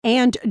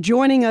And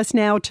joining us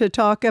now to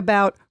talk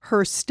about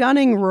her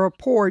stunning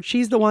report,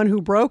 she's the one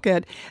who broke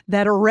it,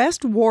 that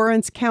arrest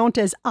warrants count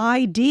as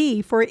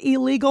ID for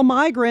illegal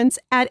migrants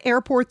at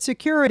airport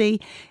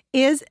security,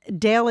 is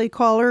Daily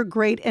Caller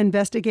great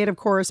investigative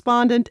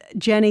correspondent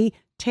Jenny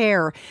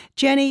Tare.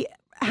 Jenny,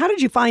 how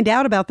did you find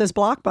out about this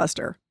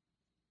blockbuster?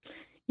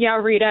 Yeah,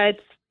 Rita,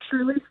 it's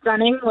truly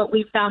stunning what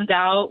we found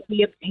out.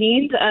 We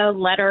obtained a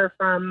letter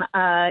from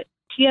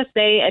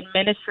TSA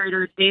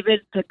Administrator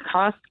David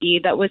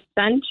Pekoski that was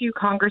sent to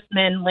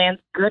Congressman Lance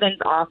Gooden's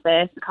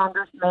office,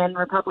 Congressman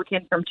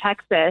Republican from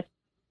Texas,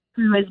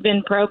 who has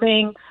been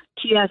probing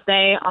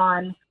TSA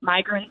on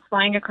migrants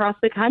flying across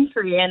the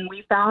country. And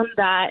we found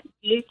that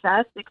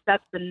DHS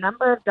accepts a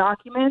number of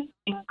documents,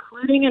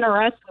 including an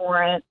arrest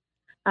warrant,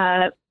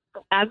 as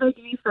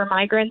ID for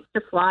migrants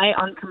to fly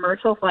on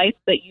commercial flights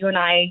that you and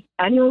I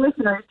and your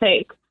listeners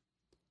take.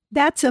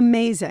 That's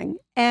amazing.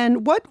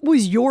 And what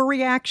was your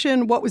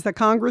reaction? What was the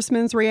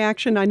congressman's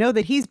reaction? I know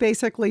that he's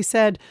basically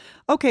said,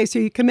 okay, so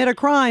you commit a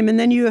crime and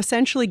then you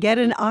essentially get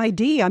an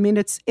ID. I mean,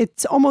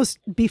 it's almost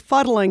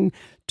befuddling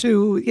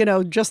to,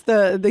 just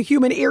the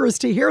human ears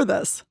to hear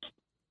this.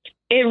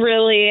 It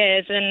really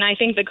is. And I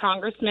think the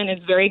congressman is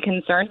very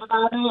concerned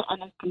about it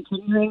and is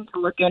continuing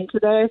to look into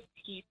this.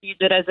 He sees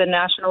it as a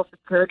national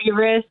security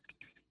risk.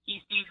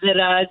 He sees it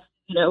as,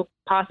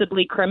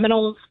 possibly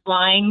criminals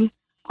flying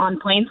on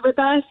planes with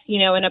us,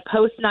 in a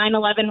post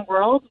 9/11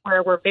 world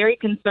where we're very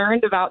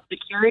concerned about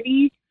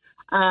security.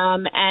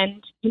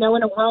 And, in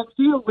a world,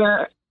 too,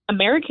 where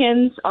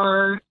Americans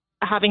are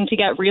having to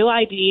get real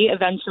ID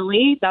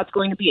eventually. That's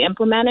going to be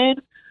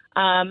implemented.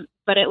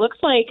 But it looks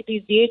like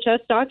these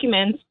DHS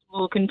documents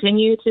will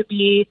continue to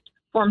be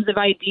forms of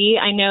ID.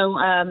 I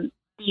know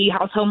the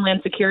House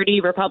Homeland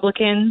Security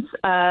Republicans,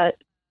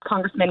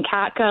 Congressman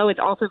Katko, is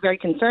also very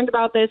concerned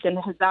about this and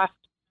has asked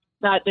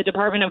that the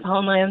Department of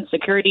Homeland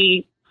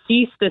Security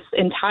cease this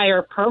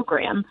entire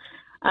program.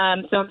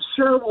 So I'm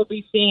sure we'll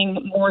be seeing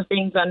more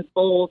things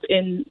unfold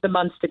in the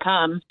months to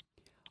come.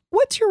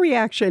 What's your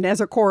reaction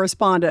as a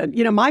correspondent?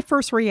 My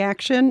first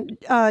reaction,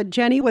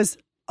 Jenny, was,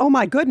 oh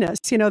my goodness,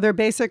 they're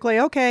basically,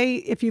 okay,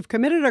 if you've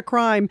committed a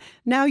crime,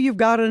 now you've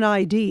got an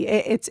ID.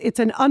 It's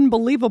an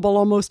unbelievable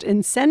almost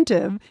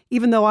incentive,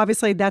 even though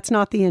obviously that's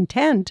not the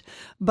intent.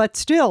 But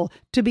still,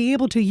 to be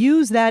able to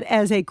use that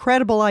as a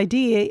credible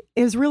ID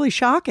is really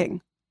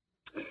shocking.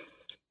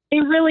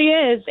 It really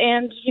is.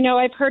 And,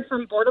 I've heard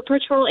from Border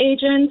Patrol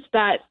agents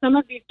that some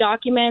of these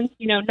documents,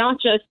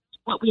 not just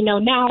what we know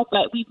now,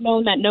 but we've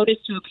known that notice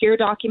to appear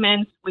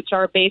documents, which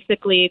are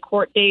basically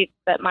court dates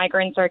that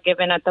migrants are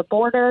given at the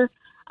border.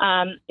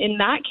 In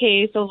that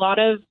case, a lot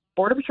of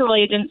Border Patrol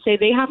agents say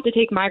they have to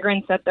take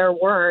migrants at their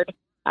word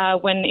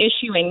when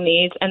issuing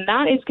these, and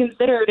that is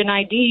considered an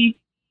ID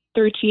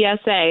through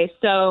TSA.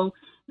 So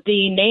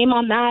the name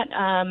on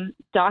that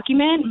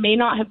document may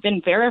not have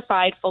been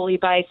verified fully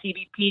by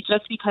CBP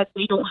just because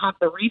they don't have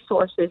the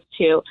resources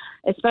to,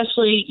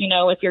 especially,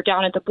 if you're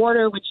down at the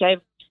border, which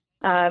I've,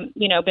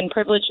 been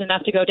privileged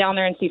enough to go down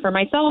there and see for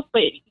myself.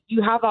 But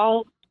you have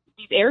all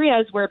these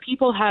areas where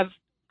people have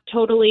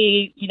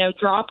totally,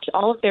 dropped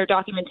all of their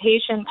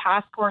documentation,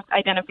 passports,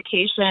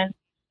 identification,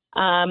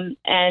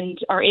 and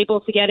are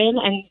able to get in,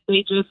 and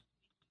they just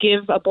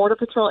give a Border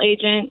Patrol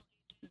agent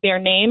their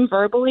name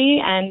verbally,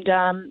 and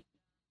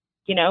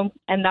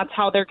and that's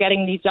how they're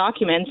getting these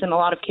documents in a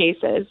lot of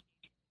cases.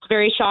 It's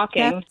very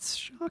shocking.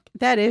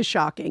 That is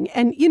shocking.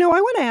 And, I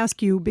want to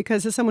ask you,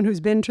 because as someone who's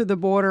been to the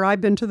border,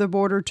 I've been to the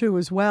border too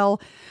as well.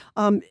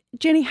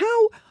 Jenny,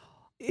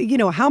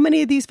 how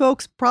many of these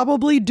folks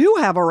probably do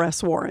have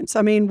arrest warrants?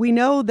 I mean, we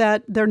know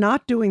that they're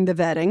not doing the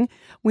vetting.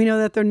 We know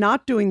that they're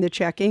not doing the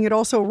checking. It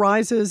also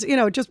rises,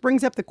 it just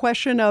brings up the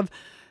question of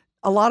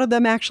a lot of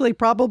them actually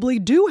probably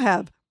do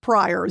have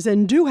priors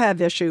and do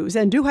have issues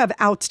and do have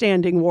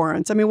outstanding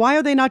warrants. I mean, why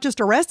are they not just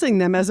arresting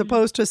them as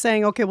opposed to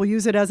saying, okay, we'll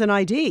use it as an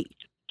ID?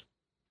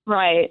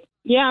 Right.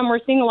 Yeah, and we're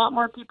seeing a lot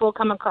more people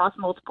come across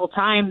multiple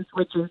times,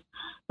 which is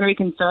very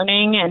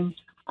concerning. And,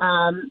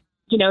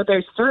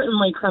 there's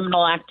certainly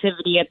criminal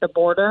activity at the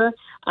border.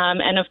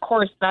 And of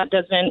course, that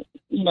doesn't,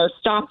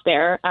 stop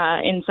there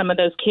in some of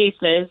those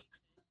cases.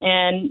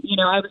 And,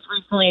 I was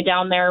recently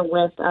down there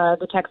with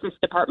the Texas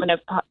Department of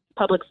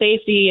Public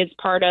Safety as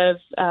part of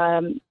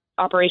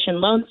Operation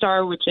Lone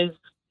Star, which is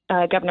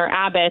Governor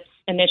Abbott's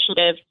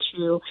initiative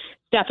to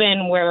step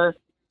in where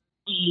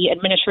the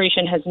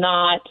administration has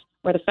not,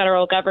 where the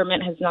federal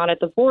government has not at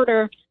the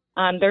border.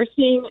 They're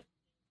seeing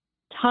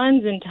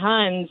tons and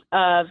tons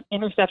of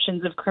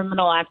interceptions of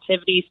criminal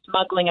activity,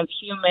 smuggling of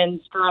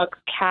humans, drugs,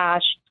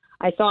 cash.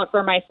 I saw it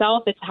for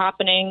myself. It's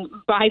happening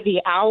by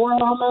the hour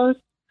almost.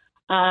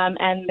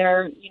 And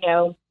they're,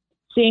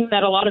 seeing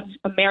that a lot of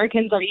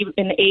Americans are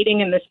even aiding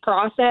in this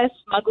process,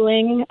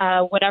 smuggling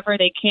whatever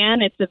they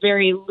can. It's a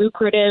very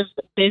lucrative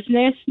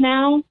business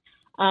now.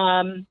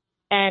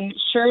 And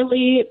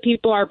surely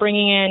people are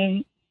bringing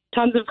in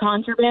tons of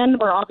contraband.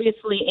 We're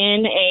obviously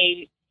in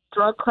a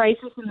drug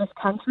crisis in this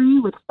country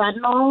with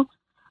fentanyl.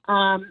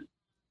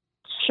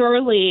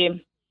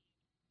 Surely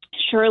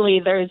surely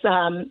there's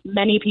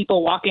many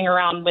people walking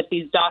around with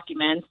these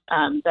documents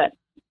that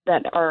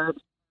are,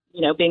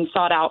 being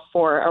sought out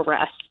for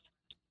arrest.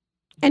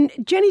 And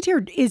Jenny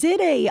Terre, is it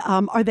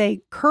are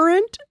they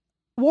current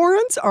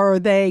warrants? Are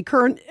they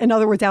current, in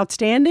other words,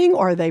 outstanding?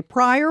 Or are they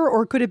prior,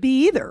 or could it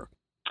be either?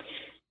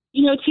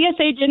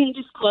 TSA didn't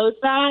disclose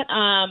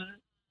that.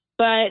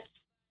 But,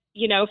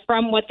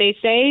 from what they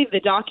say, the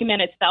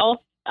document itself,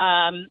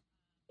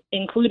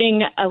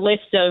 including a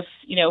list of,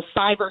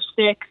 5 or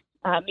 6,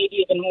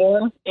 maybe even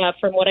more,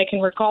 from what I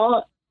can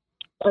recall,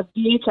 of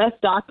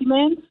DHS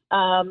documents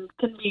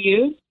can be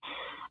used.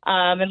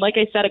 And like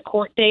I said, a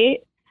court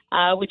date,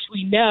 which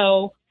we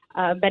know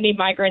many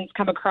migrants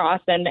come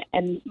across, and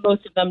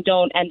most of them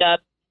don't end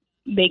up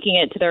making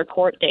it to their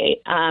court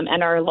date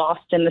and are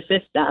lost in the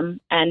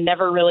system and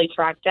never really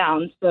tracked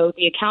down. So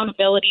the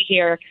accountability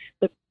here,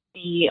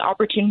 the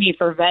opportunity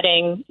for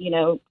vetting,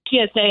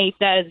 TSA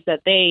says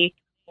that they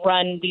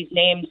run these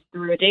names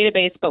through a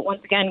database, but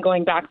once again,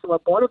 going back to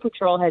what Border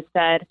Patrol has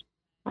said,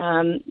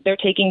 they're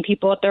taking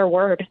people at their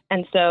word.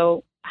 And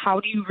so how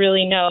do you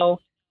really know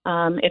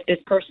if this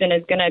person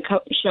is going to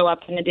show up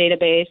in a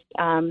database?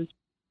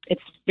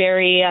 It's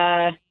very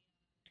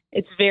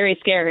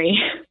scary.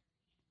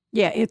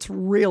 Yeah, it's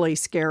really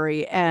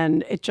scary,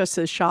 and it just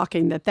is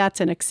shocking that that's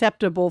an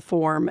acceptable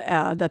form,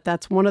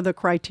 that's one of the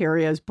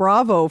criteria.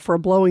 Bravo for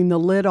blowing the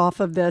lid off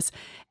of this,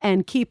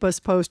 and keep us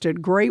posted.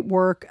 Great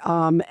work,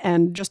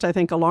 and just, I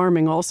think,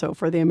 alarming also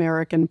for the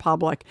American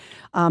public.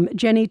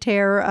 Jenny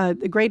Terre,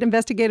 the great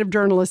investigative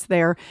journalist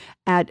there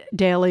at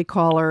Daily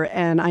Caller,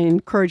 and I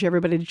encourage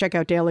everybody to check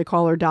out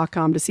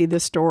dailycaller.com to see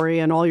this story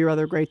and all your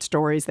other great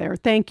stories there.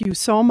 Thank you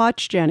so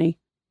much, Jenny.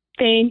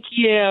 Thank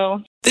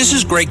you. This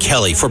is Greg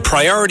Kelly for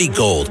Priority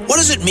Gold. What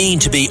does it mean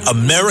to be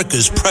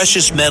America's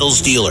precious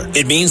metals dealer?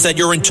 It means that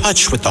you're in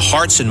touch with the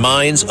hearts and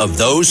minds of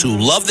those who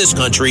love this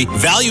country,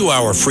 value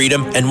our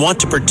freedom, and want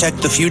to protect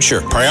the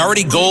future.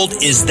 Priority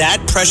Gold is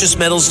that precious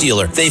metals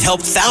dealer. They've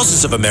helped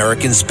thousands of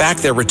Americans back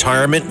their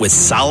retirement with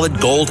solid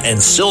gold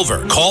and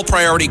silver. Call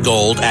Priority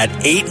Gold at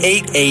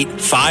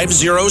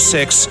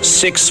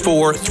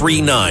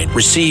 888-506-6439.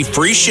 Receive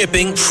free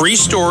shipping, free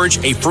storage,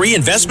 a free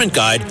investment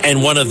guide,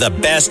 and one of the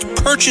best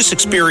purchase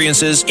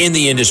experiences in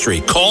the industry.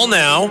 Call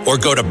now or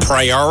go to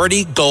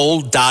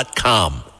PriorityGold.com.